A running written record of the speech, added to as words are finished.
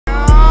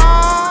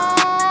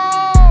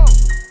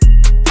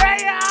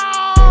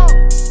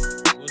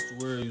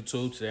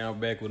YouTube? Today I'm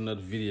back with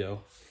another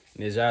video.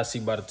 And as y'all see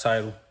by the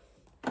title,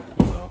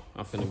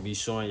 I'm finna be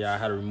showing y'all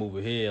how to remove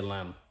a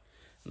headliner.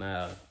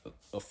 Now,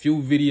 a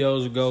few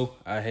videos ago,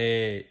 I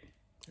had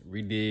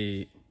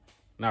did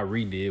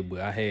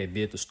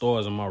the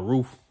stars on my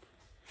roof,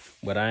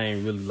 but I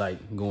ain't really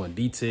like going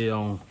detail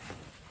on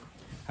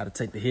how to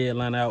take the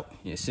headline out.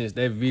 And since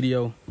that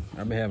video,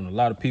 I've been having a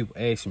lot of people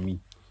asking me,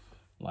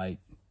 like,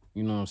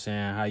 you know what I'm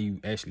saying, how you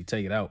actually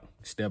take it out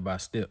step by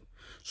step.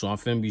 So I'm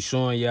finna be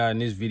showing y'all in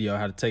this video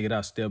how to take it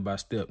out step by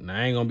step. Now,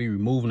 I ain't gonna be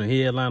removing the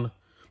headliner,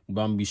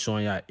 but I'm gonna be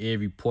showing y'all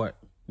every part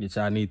that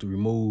y'all need to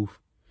remove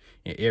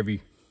and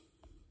every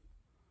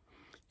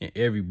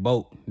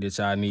bolt that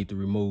y'all need to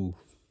remove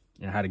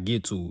and how to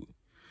get to it.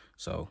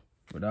 So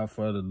without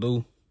further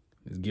ado,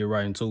 let's get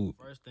right into it.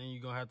 First thing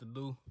you're gonna have to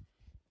do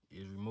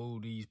is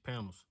remove these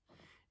panels.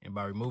 And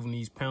by removing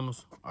these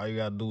panels, all you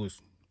gotta do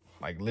is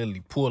like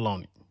literally pull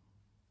on it.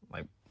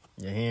 Like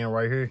your hand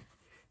right here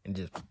and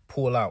just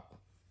pull out.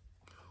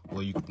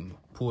 Or you can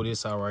pull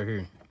this out right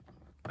here.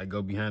 Like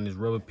go behind this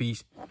rubber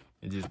piece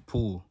and just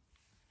pull.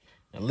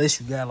 Unless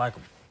you got like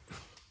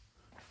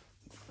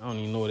I don't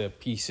even know where that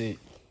piece is.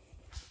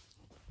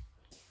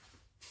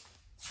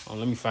 Oh,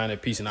 let me find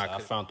that piece, and I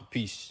found the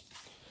piece.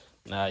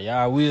 Now,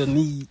 y'all will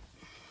need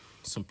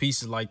some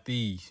pieces like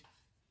these,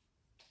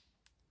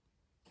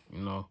 you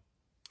know,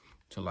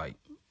 to like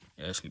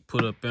actually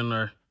put up in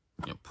there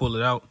and pull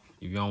it out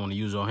if you don't want to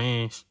use your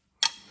hands.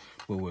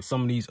 But with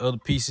some of these other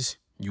pieces,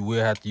 you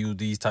will have to use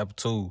these type of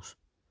tools.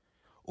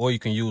 Or you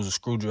can use a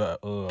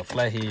screwdriver,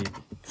 flathead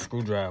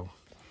screwdriver.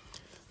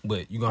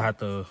 But you're going to have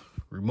to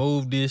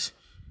remove this,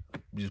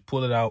 just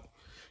pull it out.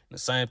 And the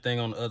same thing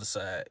on the other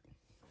side.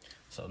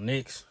 So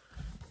next,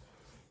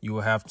 you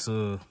will have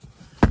to,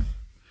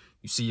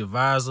 you see your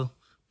visor,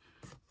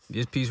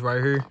 this piece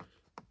right here,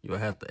 you'll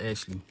have to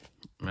actually,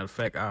 matter of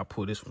fact, I'll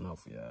pull this one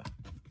off for y'all.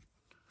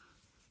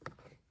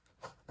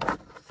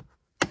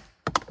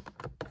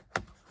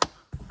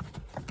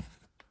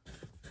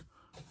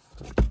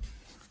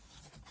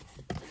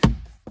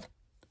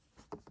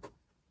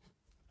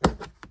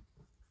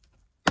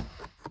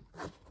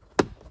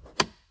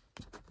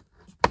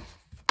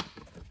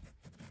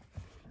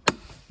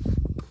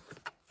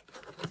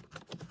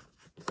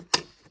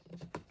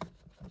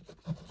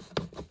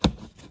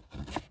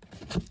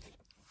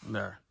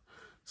 There.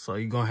 So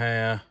you're gonna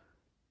have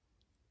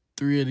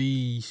 3 of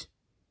these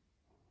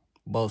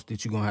bolts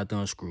that you're gonna have to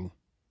unscrew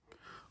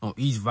on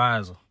each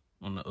visor,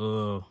 on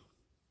the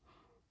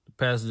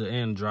passenger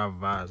and the driver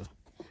visor.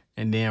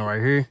 And then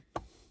right here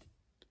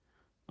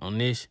on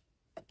this,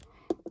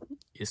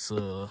 it's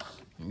let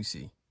me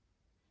see,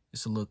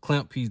 it's a little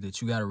clamp piece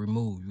that you gotta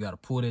remove. You gotta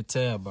pull that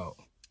tab out.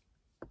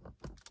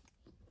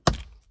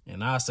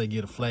 And I say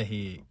get a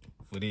flathead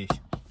for this.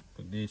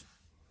 For this,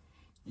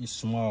 it's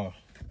small.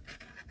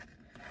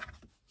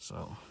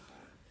 So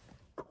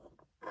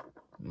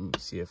let me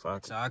see if I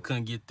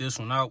couldn't get this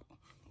one out,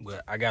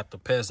 but I got the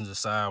passenger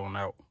side one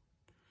out.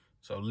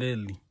 So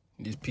literally,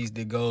 this piece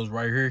that goes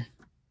right here,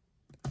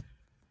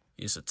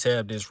 it's a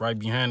tab that's right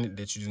behind it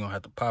that you're just gonna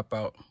have to pop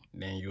out.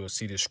 Then you'll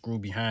see the screw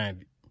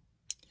behind it.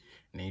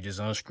 And then you just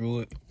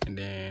unscrew it. And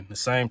then the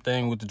same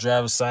thing with the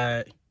driver's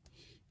side.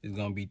 It's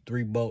gonna be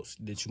 3 bolts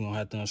that you're gonna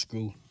have to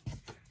unscrew.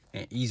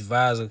 And each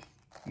visor,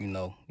 you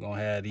know, gonna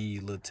have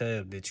these little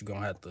tabs that you're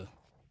gonna have to,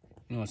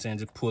 you know what I'm saying,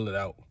 just pull it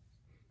out.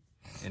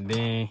 And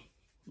then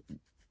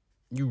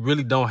you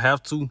really don't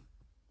have to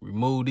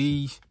remove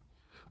these,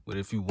 but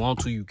if you want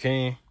to, you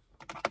can.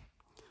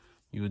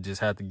 You would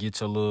just have to get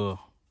your little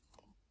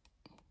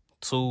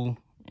tool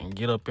and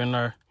get up in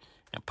there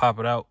and pop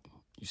it out.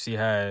 You see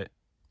how,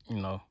 you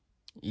know,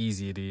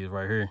 easy it is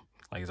right here.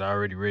 Like it's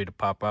already ready to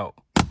pop out.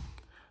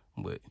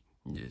 But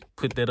you just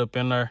put that up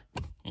in there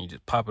and you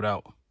just pop it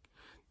out.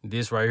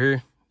 This right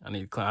here, I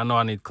know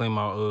I need to clean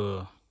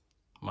my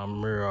my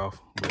mirror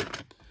off,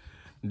 but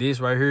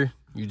this right here,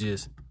 you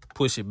just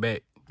push it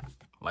back.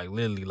 Like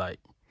literally, like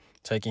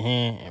take your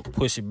hand and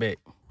push it back.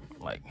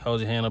 Like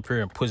hold your hand up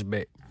here and push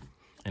back,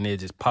 and it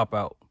just pop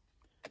out.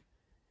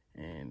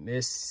 And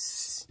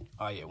this,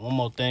 oh yeah, one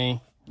more thing,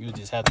 you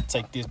just have to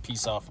take this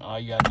piece off, and all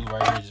you gotta do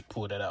right here is just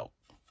pull that out.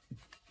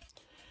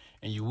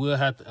 And you will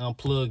have to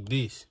unplug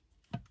this.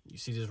 You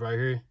see this right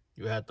here?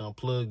 You have to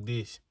unplug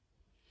this.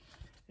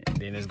 And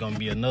then there's gonna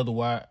be another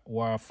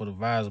wire for the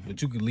visor,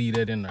 but you can leave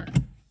that in there.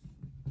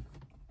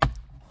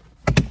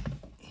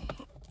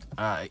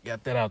 All right,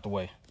 got that out the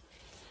way.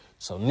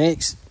 So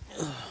next,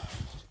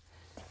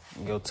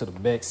 go to the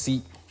back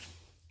seat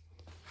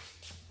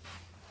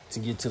to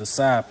get to the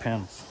side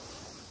panels.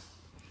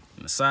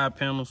 And the side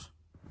panels,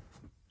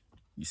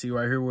 you see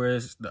right here where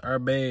it's the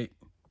airbag,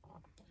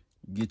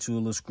 get you a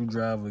little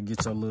screwdriver,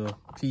 get your little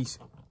piece.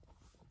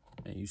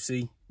 And you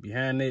see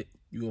behind it,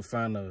 you will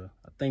find I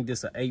think this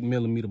is an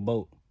 8mm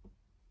bolt.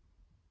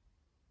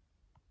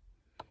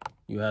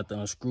 You have to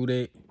unscrew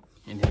that,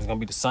 and it's gonna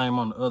be the same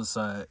on the other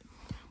side.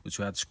 But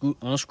you have to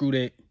unscrew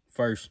that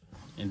first,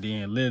 and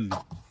then literally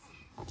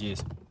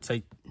just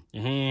take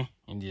your hand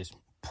and just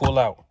pull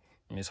out.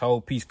 And this whole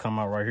piece come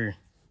out right here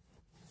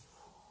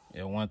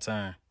at one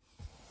time.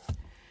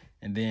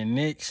 And then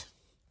next,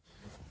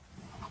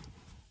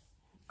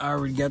 I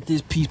already got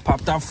this piece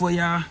popped out for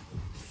y'all.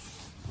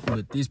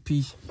 But this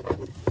piece,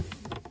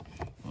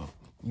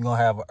 you're gonna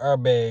have an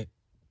airbag,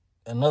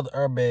 another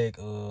airbag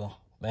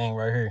thing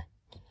right here.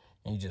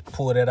 And you just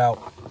pull that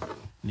out.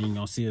 Then you're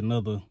gonna see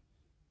another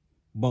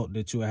bolt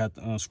that you'll have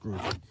to unscrew.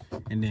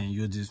 And then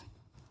you'll just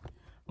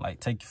like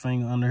take your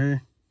finger under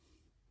here.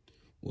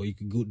 Or you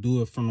could go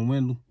do it from the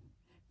window.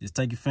 Just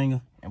take your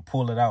finger and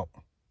pull it out,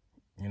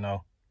 you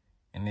know,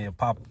 and then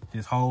pop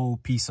this whole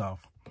piece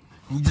off.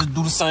 You just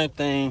do the same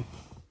thing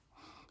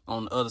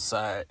on the other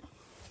side.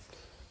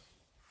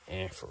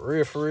 And for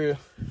real,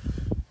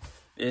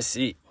 that's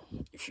it.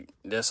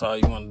 That's all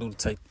you want to do to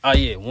take. Oh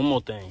yeah, one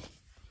more thing.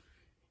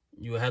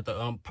 You have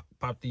to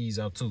pop these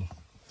out too.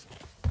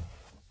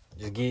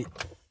 Just get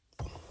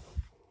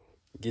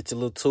your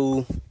little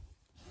tool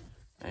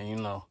and, you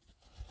know,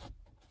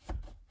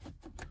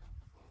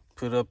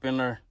 put it up in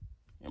there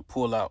and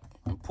pull out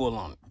and pull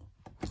on it.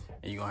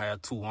 And you're gonna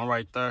have two, one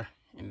right there,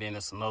 and then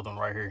it's another one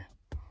right here.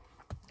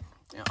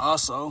 And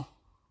also,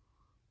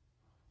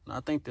 I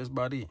think that's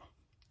about it.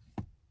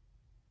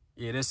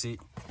 Yeah, that's it.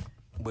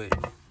 But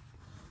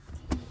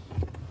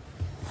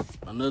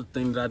another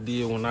thing that I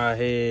did when I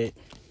had,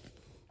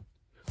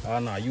 oh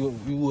no, you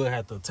would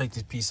have to take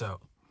this piece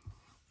out.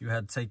 You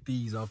had to take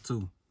these off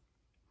too.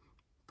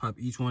 Pop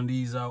each one of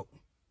these out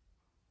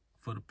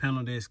for the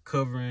panel that's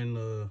covering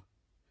the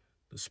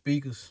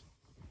speakers.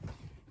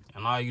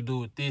 And all you do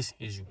with this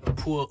is you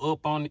pull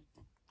up on it,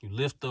 you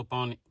lift up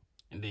on it,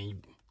 and then you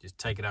just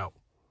take it out.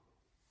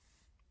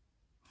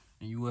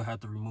 And you will have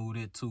to remove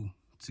that too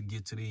to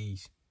get to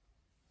these.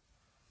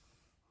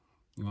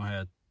 You're gonna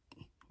have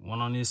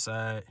one on this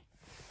side,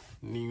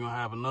 and then you're gonna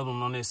have another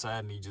one on this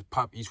side, and you just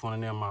pop each one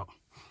of them out.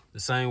 The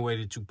same way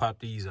that you pop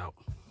these out.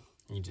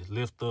 And you just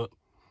lift up,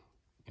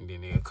 and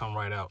then they'll come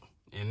right out.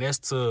 And that's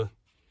to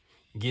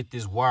get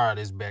this wire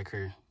that's back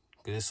here.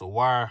 Because it's a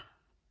wire,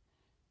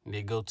 and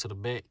they go to the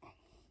back,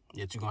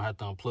 that you're gonna have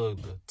to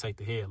unplug to take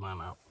the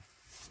headline out.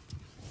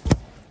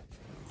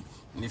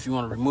 And if you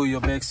want to remove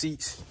your back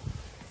seats,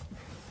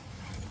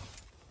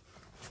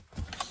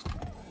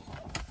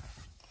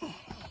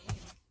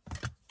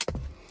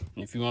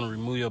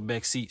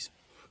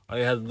 all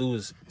you have to do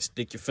is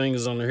stick your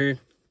fingers under here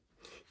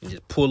and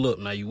just pull up.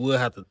 Now you will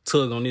have to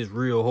tug on this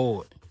real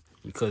hard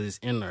because it's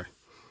in there,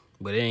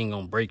 but it ain't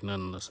gonna break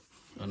none of this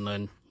or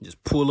nothing.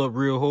 Just pull up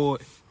real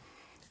hard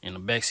and the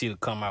back seat will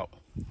come out.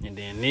 And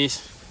then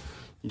this,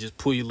 you just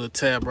pull your little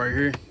tab right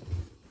here,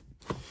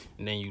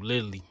 and then you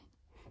literally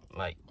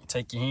like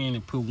take your hand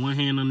and put one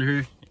hand under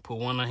here and put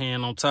one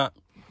hand on top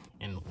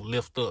and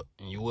lift up.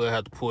 And you will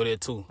have to pull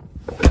that too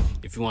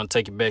if you want to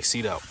take your back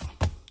seat out.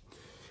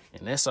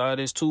 And that's all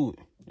there is to it.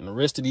 And the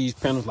rest of these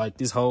panels, like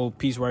this whole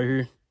piece right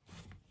here,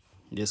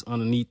 just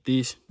underneath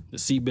this, the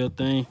seatbelt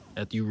thing,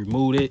 after you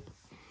remove it.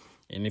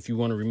 And if you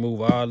want to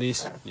remove all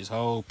this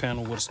whole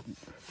panel with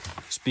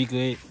a speaker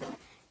head,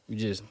 you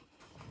just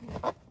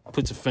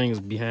put your fingers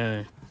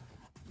behind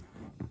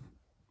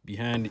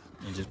it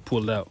and just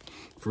pull it out.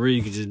 For real,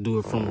 you can just do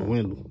it from the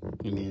window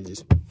and then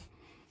just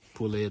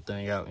pull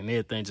everything out, and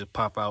everything just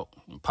pop out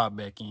and pop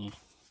back in.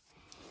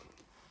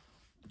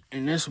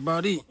 And that's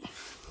about it.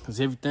 Because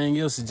everything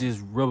else is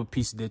just rubber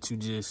pieces that you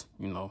just,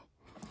 you know,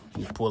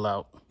 you pull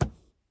out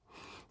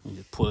and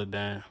just pull it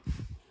down.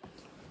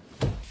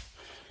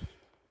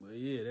 But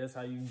yeah, that's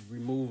how you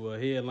remove a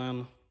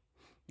headliner.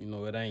 You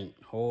know, it ain't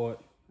hard.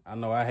 I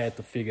know I had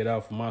to figure it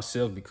out for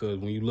myself because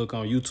when you look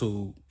on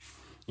YouTube,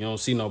 you don't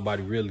see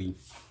nobody really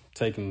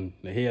taking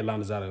the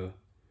headliners out of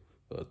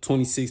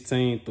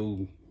 2016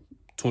 through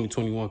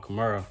 2021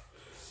 Camaro.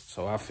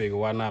 So I figured,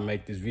 why not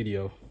make this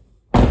video?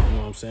 You know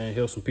what I'm saying?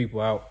 Help some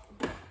people out.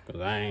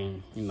 Because I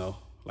ain't, you know,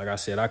 like I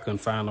said, I couldn't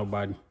find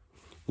nobody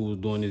who was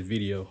doing this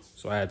video.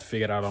 So I had to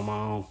figure it out on my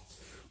own.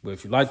 But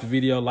if you like the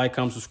video, like,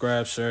 comment,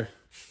 subscribe, share.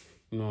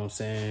 You know what I'm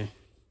saying?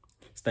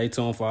 Stay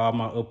tuned for all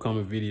my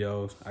upcoming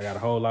videos. I got a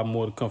whole lot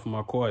more to come from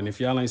my car. And if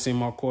y'all ain't seen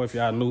my car, if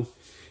y'all new,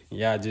 and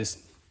y'all just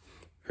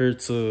here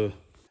to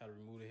how to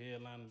remove the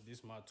headliner, this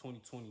is my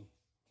 2020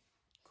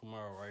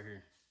 Camaro right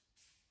here.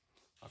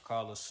 I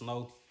call it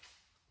Snow.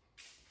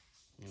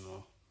 You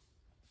know,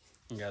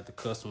 you got the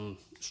custom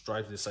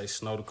stripes that say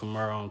Snow the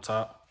Camaro on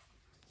top.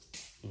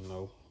 You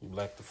know, you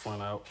black the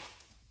front out.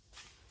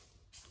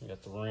 You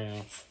got the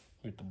rims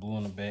with the blue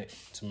in the back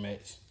to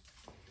match.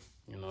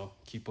 You know,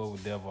 keep up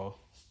with Devo.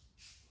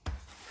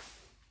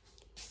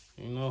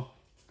 You know,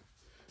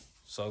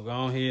 so go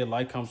on here,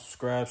 like, comment,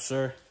 subscribe,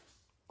 share,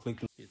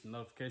 hit the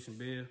notification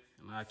bell,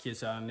 and I'll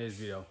catch y'all in this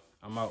video.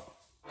 I'm out.